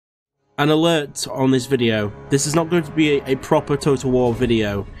An alert on this video. This is not going to be a proper Total War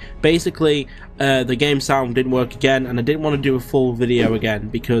video. Basically, the game sound didn't work again, and I didn't want to do a full video again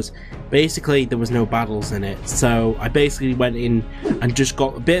because basically there was no battles in it. So I basically went in and just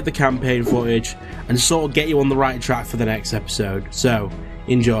got a bit of the campaign footage and sort of get you on the right track for the next episode. So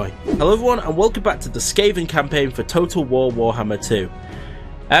enjoy. Hello everyone, and welcome back to the Skaven campaign for Total War Warhammer 2.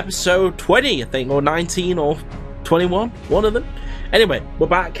 Episode 20, I think, or 19, or 21, one of them. Anyway, we're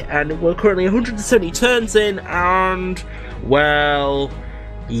back, and we're currently 170 turns in, and, well,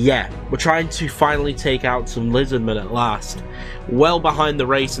 yeah, we're trying to finally take out some lizardmen at last. Well behind the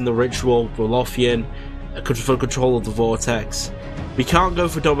race in the ritual for Lothian, for control of the vortex. We can't go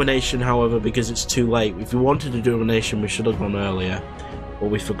for domination, however, because it's too late. If we wanted to do domination, we should have gone earlier.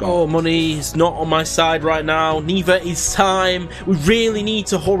 But we forgot. Oh, money is not on my side right now. Neither is time. We really need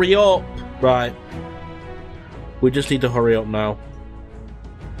to hurry up. Right. We just need to hurry up now.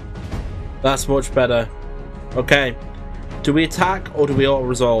 That's much better. Okay. Do we attack or do we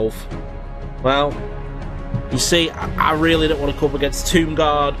auto-resolve? Well, you see, I really don't want to come up against Tomb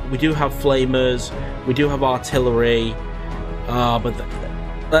Guard. We do have Flamers. We do have artillery. But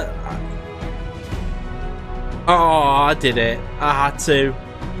oh, I did it. I had to.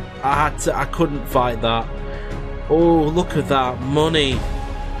 I couldn't fight that. Oh, look at that. Money.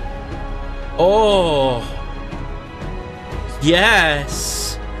 Oh.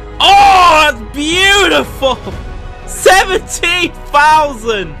 Yes. Oh, that's beautiful!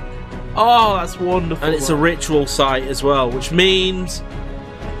 17,000! Oh, that's wonderful. And it's a ritual site as well, which means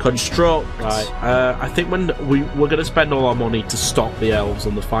construct. Right. I think when we're going to spend all our money to stop the elves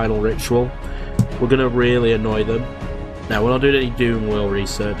on the final ritual, we're going to really annoy them. Now, we're not doing any Doom World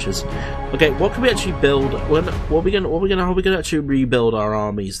researches. Okay, what can we actually build? How are we going to actually rebuild our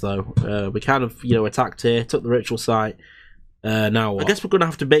armies, though? We kind of, attacked here, took the ritual site. Now what? I guess we're going to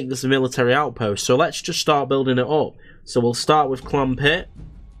have to make this a military outpost, so let's just start building it up. So we'll start with Clan Pit.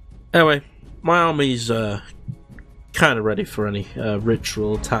 Anyway, my army's kind of ready for any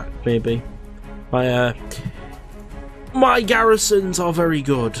ritual attack, maybe. My garrisons are very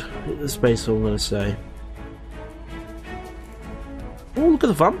good. That's basically what I'm going to say. Oh, look at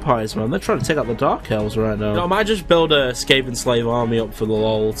the vampires, man. They're trying to take out the Dark Elves right now. I might just build a Skaven slave army up for the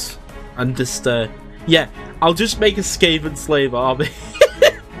lols. And just, yeah, I'll just make a Skaven slave army.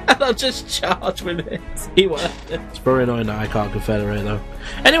 And I'll just charge with it. See what happens. It's very annoying that I can't confederate, though.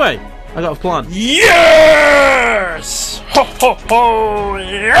 Anyway, I got a plan. Yes! Ho ho ho!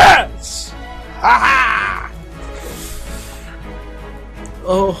 Yes! Ha ha!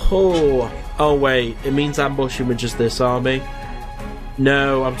 Oh ho! Oh wait, it means ambushing with just this army.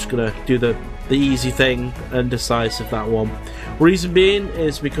 No, I'm just gonna do the easy thing and decisive that one. Reason being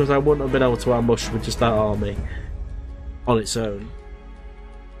is because I wouldn't have been able to ambush with just that army on its own.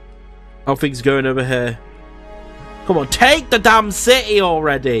 How things going over here? Come on, take the damn city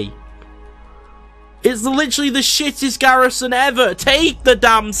already! It's literally the shittest garrison ever! Take the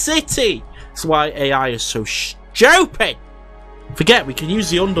damn city! That's why AI is so stupid! Forget, we can use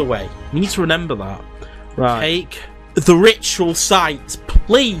the underway. We need to remember that. Right. Take the ritual sites,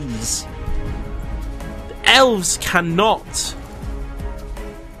 please! The elves cannot.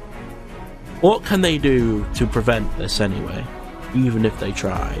 What can they do to prevent this anyway? Even if they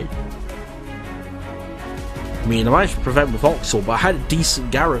tried. I mean, I managed to prevent with Vauxhall, but I had a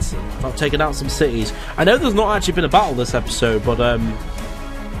decent garrison. I've taken out some cities. I know there's not actually been a battle this episode, but there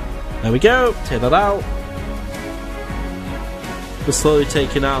we go. Take that out. We're slowly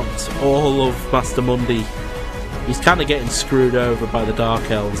taking out all of Master Mundi. He's kind of getting screwed over by the Dark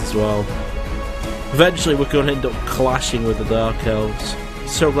Elves as well. Eventually, we're going to end up clashing with the Dark Elves.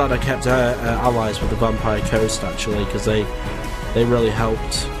 So glad I kept allies with the Vampire Coast, actually, because they really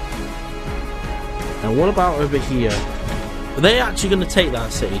helped. Now, what about over here? Are they actually going to take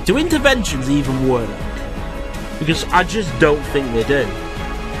that city? Do interventions even work? Because I just don't think they do.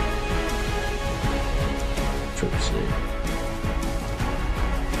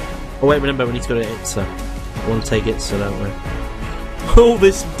 Oh wait, remember, we need to go to Itza. We want to take Itza, don't we? All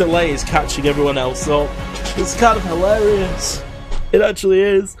this delay is catching everyone else up. It's kind of hilarious. It actually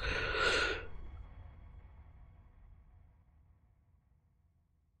is.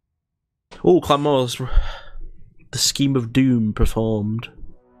 Oh, Clanmores. The scheme of doom performed.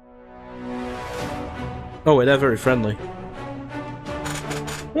 Oh wait, they're very friendly.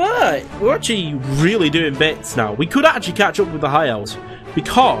 Right, we're actually really doing bits now. We could actually catch up with the High Elves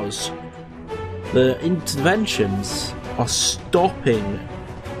because the interventions are stopping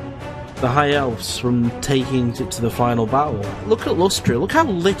the High Elves from taking it to the final battle. Look at Lustria, look how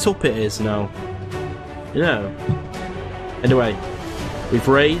lit up it is now. You know. Anyway, we've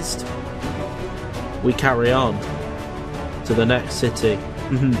raised we carry on to the next city.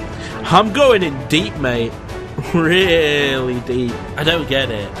 I'm going in deep, mate. Really deep. I don't get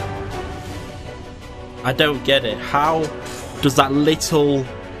it. I don't get it. How does that little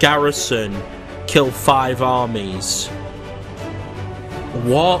garrison kill 5 armies?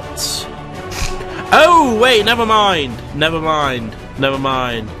 What? Oh, wait, never mind. Never mind. Never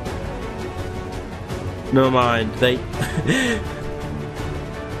mind. Never mind. They...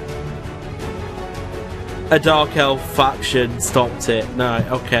 A Dark Elf faction stopped it. No,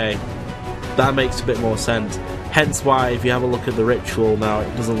 okay. That makes a bit more sense. Hence why, if you have a look at the ritual now,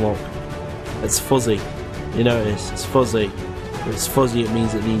 it doesn't look... It's fuzzy. You notice? It's fuzzy. If it's fuzzy, it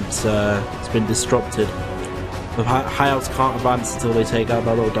means it needs... it's been disrupted. The high elves can't advance until they take out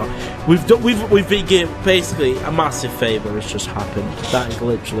that little dark... We've been given... Basically, a massive favour has just happened. That is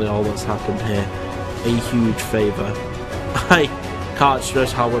literally all that's happened here. A huge favour. I can't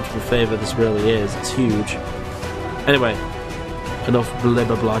stress how much of a favour this really is. It's huge. Anyway, enough blah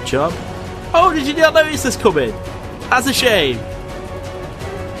blah blah job. Oh, did you not notice this coming? That's a shame.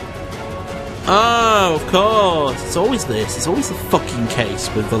 Oh, of course. It's always this. It's always the fucking case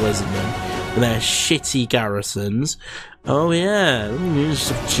with the Lizardmen. With their shitty garrisons. Oh yeah,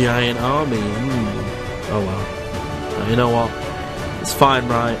 just a giant army. Oh well. But you know what? It's fine,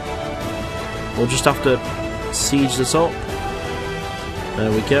 right? We'll just have to siege this up.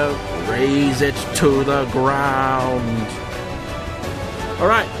 There we go. Raise it to the ground.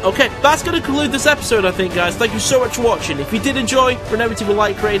 Alright, okay, that's going to conclude this episode, I think, guys. Thank you so much for watching. If you did enjoy, remember to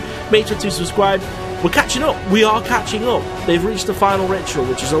like, rate, make sure to subscribe. We're catching up. We are catching up. They've reached the final ritual,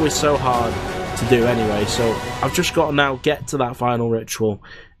 which is always so hard to do anyway. So I've just got to now get to that final ritual.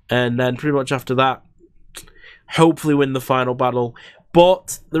 And then pretty much after that, hopefully win the final battle.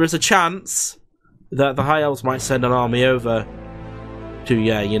 But there is a chance that the High Elves might send an army over to,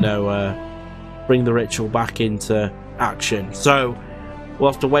 yeah, you know, bring the ritual back into action. So we'll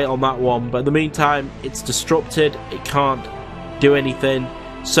have to wait on that one. But in the meantime, it's disrupted. It can't do anything.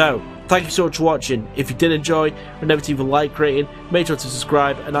 So thank you so much for watching. If you did enjoy, remember to leave a like rating, make sure to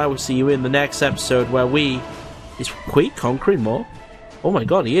subscribe, and I will see you in the next episode where is Quake conquering more? Oh my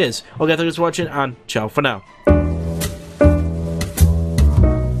god, he is. Okay, thanks for watching, and ciao for now.